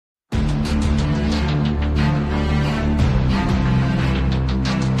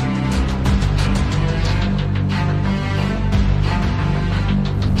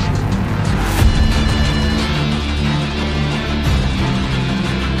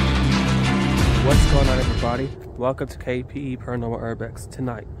What's going on, everybody? Welcome to KPE Paranormal Urbex.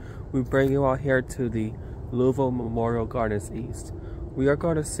 Tonight, we bring you out here to the Louisville Memorial Gardens East. We are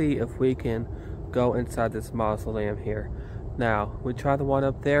going to see if we can go inside this mausoleum here. Now, we tried the one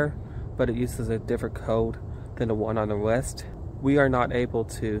up there, but it uses a different code than the one on the west. We are not able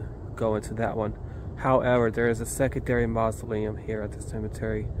to go into that one. However, there is a secondary mausoleum here at the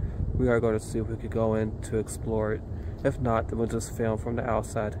cemetery. We are going to see if we could go in to explore it. If not, then we'll just film from the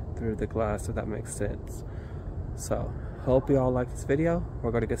outside through the glass, if that makes sense. So, hope you all like this video.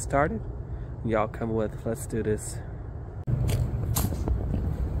 We're going to get started. Y'all come with. Let's do this.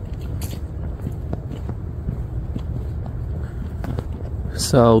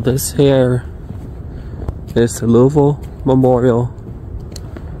 So, this here is the Louisville Memorial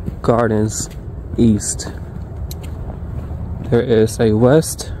Gardens East. There is a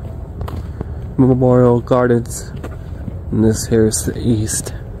West Memorial Gardens, and this here is the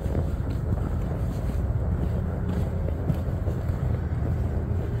East.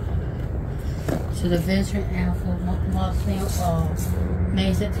 So the visitor hour for Mausoleum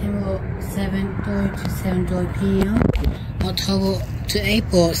May, September 7:30 to 7:30 p.m. October to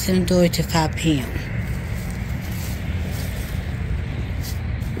April 7:30 to 5 p.m.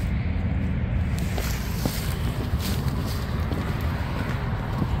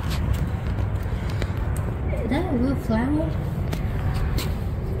 Is that a real flower?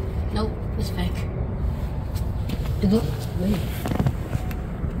 Nope, it's fake. It looks weird.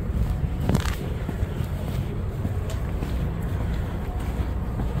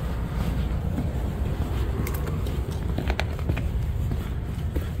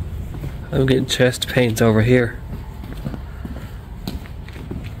 I'm getting chest pains over here.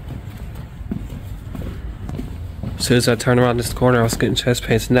 As soon as I turn around this corner, I was getting chest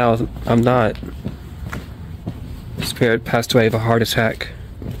pains. Now I'm not. Spirit passed away of a heart attack.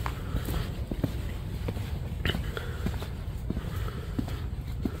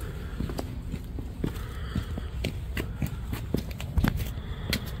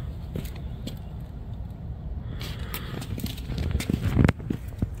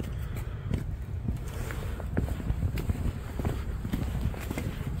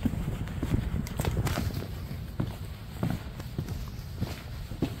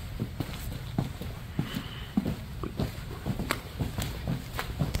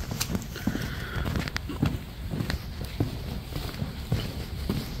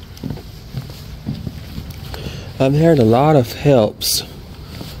 I'm hearing a lot of helps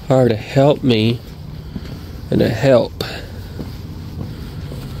are to help me and to help.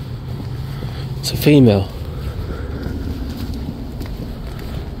 It's a female.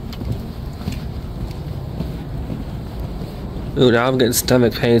 Ooh, now I'm getting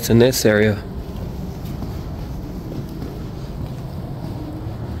stomach pains in this area.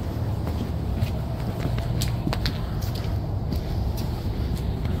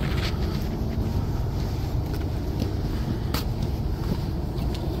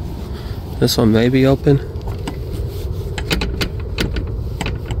 This one may be open.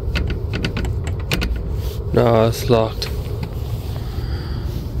 No, it's locked.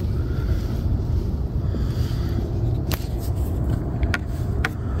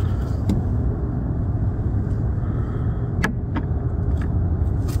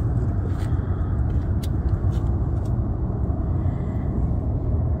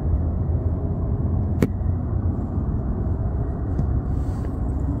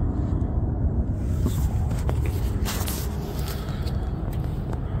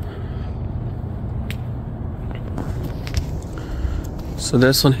 So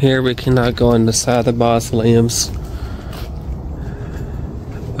this one here, we cannot go in the side of the mausoleums,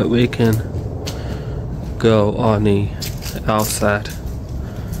 but we can go on the outside.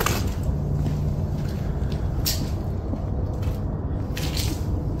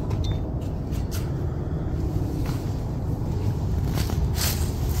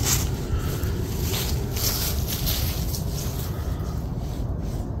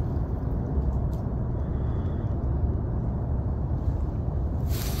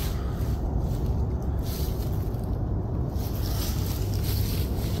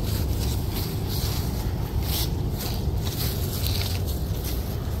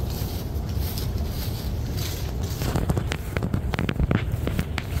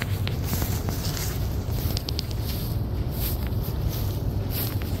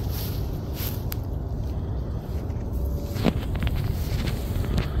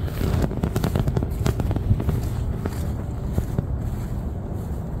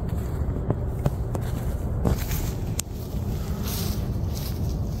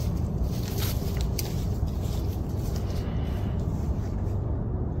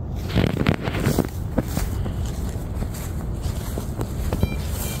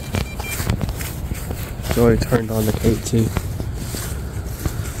 Joey turned on the gate too.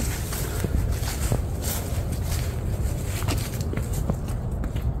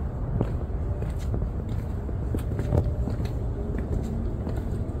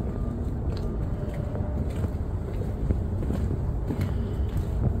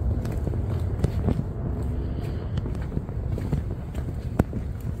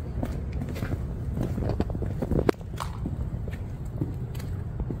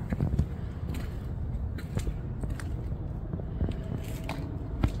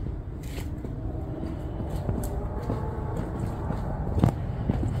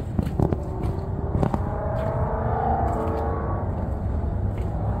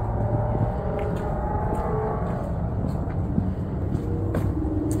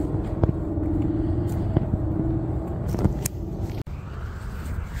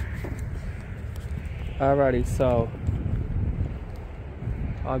 Alrighty, so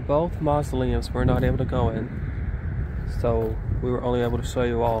on both mausoleums we're not able to go in, so we were only able to show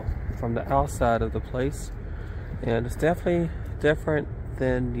you all from the outside of the place, and it's definitely different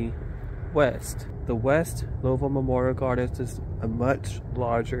than the west. The West Louisville Memorial Gardens is a much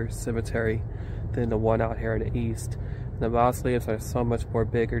larger cemetery than the one out here in the east. The mausoleums are so much more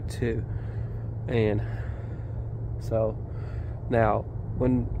bigger too, and so now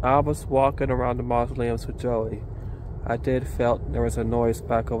when I was walking around the mausoleums with Joey, I did felt there was a noise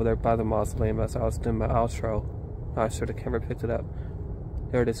back over there by the mausoleum as I was doing my outro. Not sure the camera picked it up.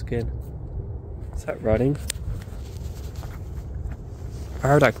 There it is again. Is that running? I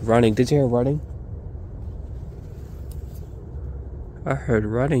heard like running. Did you hear running? I heard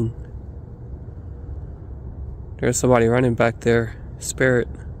running. There's somebody running back there. Spirit.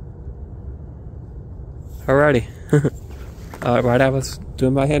 Alrighty. Right, I was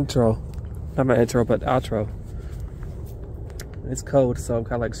doing my intro. Not my intro, but outro. It's cold, so I'm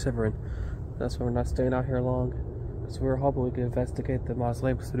kind of like shivering. That's why we're not staying out here long. So we're hoping we can investigate the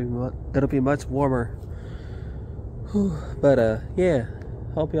mausoleum because it'll be much warmer. Whew. But yeah,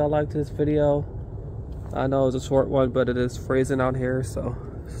 hope y'all liked this video. I know it's a short one, but it is freezing out here, so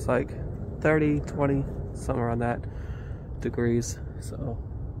it's like 30, 20, somewhere around that degrees. So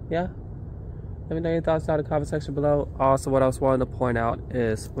yeah. Let me know your thoughts down in the comment section below. Also, what I was wanting to point out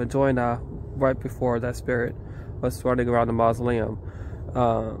is when Joy and I, right before that spirit was running around the mausoleum,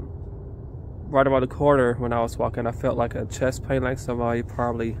 right around the corner when I was walking, I felt like a chest pain, like somebody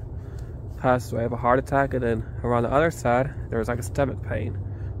probably passed away of a heart attack, and then around the other side, there was like a stomach pain.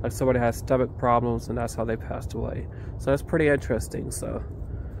 Like somebody has stomach problems and that's how they passed away. So that's pretty interesting. So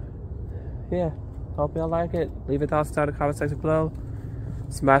yeah, hope y'all like it. Leave your thoughts down in the comment section below.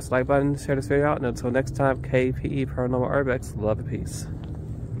 Smash the like button, share this video out, and until next time, KPE Paranormal Urbex, love and peace.